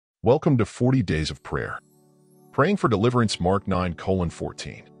Welcome to 40 Days of Prayer. Praying for Deliverance, Mark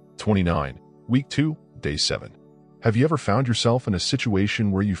 9:14, 29, Week 2, Day 7. Have you ever found yourself in a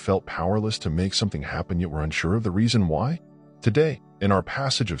situation where you felt powerless to make something happen yet were unsure of the reason why? Today, in our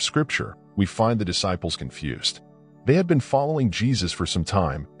passage of Scripture, we find the disciples confused. They had been following Jesus for some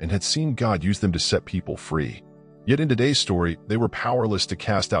time and had seen God use them to set people free. Yet in today's story, they were powerless to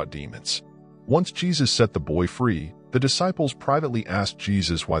cast out demons. Once Jesus set the boy free, the disciples privately asked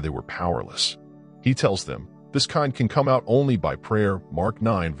Jesus why they were powerless. He tells them, "This kind can come out only by prayer," Mark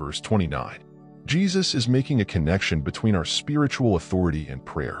 9:29. Jesus is making a connection between our spiritual authority and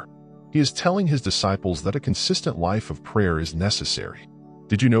prayer. He is telling his disciples that a consistent life of prayer is necessary.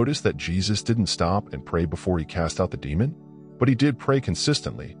 Did you notice that Jesus didn't stop and pray before he cast out the demon? But he did pray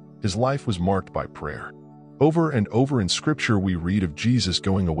consistently. His life was marked by prayer. Over and over in Scripture we read of Jesus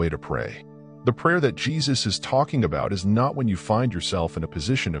going away to pray. The prayer that Jesus is talking about is not when you find yourself in a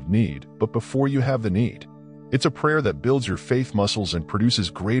position of need, but before you have the need. It's a prayer that builds your faith muscles and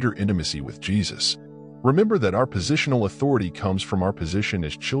produces greater intimacy with Jesus. Remember that our positional authority comes from our position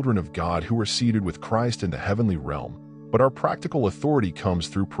as children of God who are seated with Christ in the heavenly realm, but our practical authority comes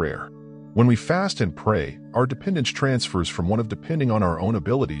through prayer. When we fast and pray, our dependence transfers from one of depending on our own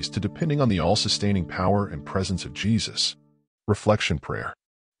abilities to depending on the all-sustaining power and presence of Jesus. Reflection Prayer.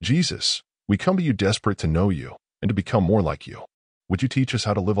 Jesus, we come to you desperate to know you and to become more like you. Would you teach us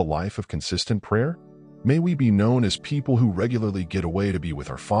how to live a life of consistent prayer? May we be known as people who regularly get away to be with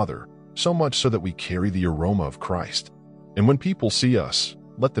our Father, so much so that we carry the aroma of Christ. And when people see us,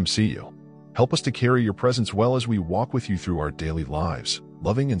 let them see you. Help us to carry your presence well as we walk with you through our daily lives,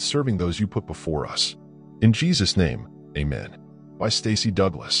 loving and serving those you put before us. In Jesus' name, amen. By Stacy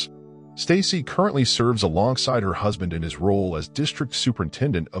Douglas. Stacy currently serves alongside her husband in his role as District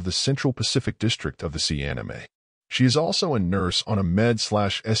Superintendent of the Central Pacific District of the CNMA. She is also a nurse on a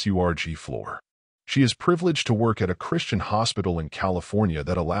med/SURG floor. She is privileged to work at a Christian hospital in California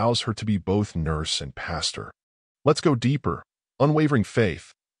that allows her to be both nurse and pastor. Let's go deeper. Unwavering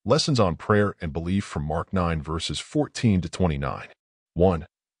faith. Lessons on prayer and belief from Mark 9:14-29. 1.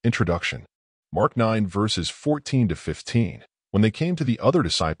 Introduction. Mark 9:14-15. When they came to the other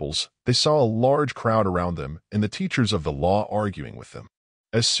disciples, they saw a large crowd around them and the teachers of the law arguing with them.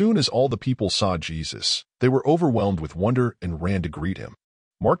 As soon as all the people saw Jesus, they were overwhelmed with wonder and ran to greet him.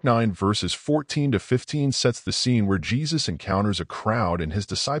 Mark 9:14-15 sets the scene where Jesus encounters a crowd and his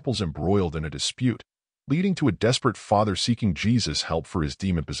disciples embroiled in a dispute, leading to a desperate father seeking Jesus' help for his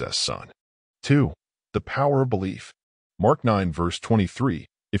demon-possessed son. 2. The power of belief. Mark 9:23,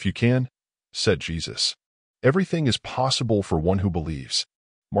 "If you can," said Jesus. "Everything is possible for one who believes."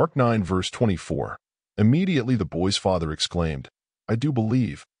 Mark 9:24, "Immediately the boy's father exclaimed, 'I do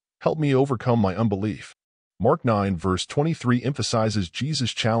believe. Help me overcome my unbelief.'" Mark 9:23 emphasizes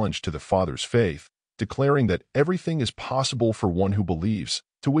Jesus' challenge to the father's faith, declaring that everything is possible for one who believes,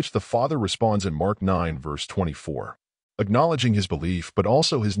 to which the father responds in Mark 9:24, acknowledging his belief but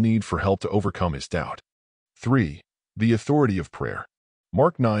also his need for help to overcome his doubt. 3. The authority of prayer.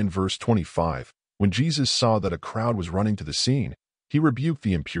 Mark 9:25, "When Jesus saw that a crowd was running to the scene, he rebuked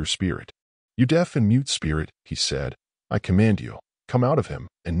the impure spirit. 'You deaf and mute spirit,' he said, 'I command you, come out of him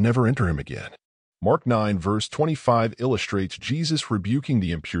and never enter him again.'" Mark 9:25 illustrates Jesus rebuking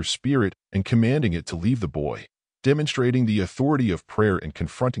the impure spirit and commanding it to leave the boy, demonstrating the authority of prayer in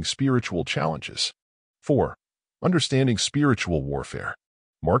confronting spiritual challenges. 4. Understanding spiritual warfare.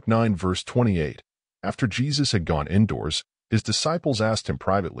 Mark 9:28, "After Jesus had gone indoors, his disciples asked him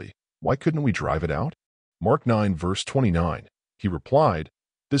privately, 'Why couldn't we drive it out?' Mark 9:29, he replied,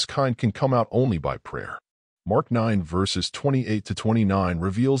 'This kind can come out only by prayer.'" Mark 9:28-29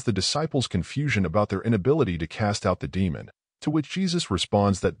 reveals the disciples' confusion about their inability to cast out the demon, to which Jesus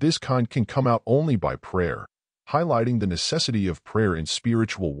responds that this kind can come out only by prayer, highlighting the necessity of prayer in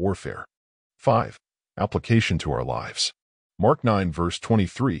spiritual warfare. 5. Application to our lives. Mark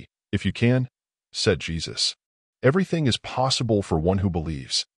 9:23, "If you can," said Jesus. "Everything is possible for one who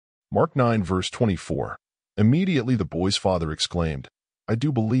believes." Mark 9:24, "Immediately the boy's father exclaimed, 'I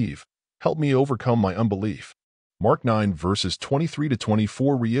do believe. Help me overcome my unbelief.'" Mark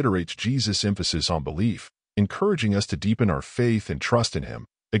 9:23-24 reiterates Jesus' emphasis on belief, encouraging us to deepen our faith and trust in him,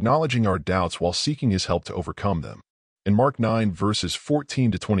 acknowledging our doubts while seeking his help to overcome them. In Mark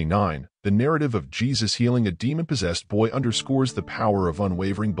 9:14-29, the narrative of Jesus healing a demon-possessed boy underscores the power of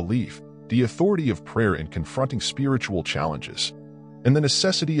unwavering belief, the authority of prayer in confronting spiritual challenges, and the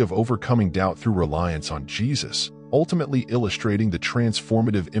necessity of overcoming doubt through reliance on Jesus, ultimately illustrating the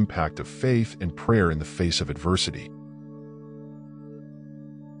transformative impact of faith and prayer in the face of adversity.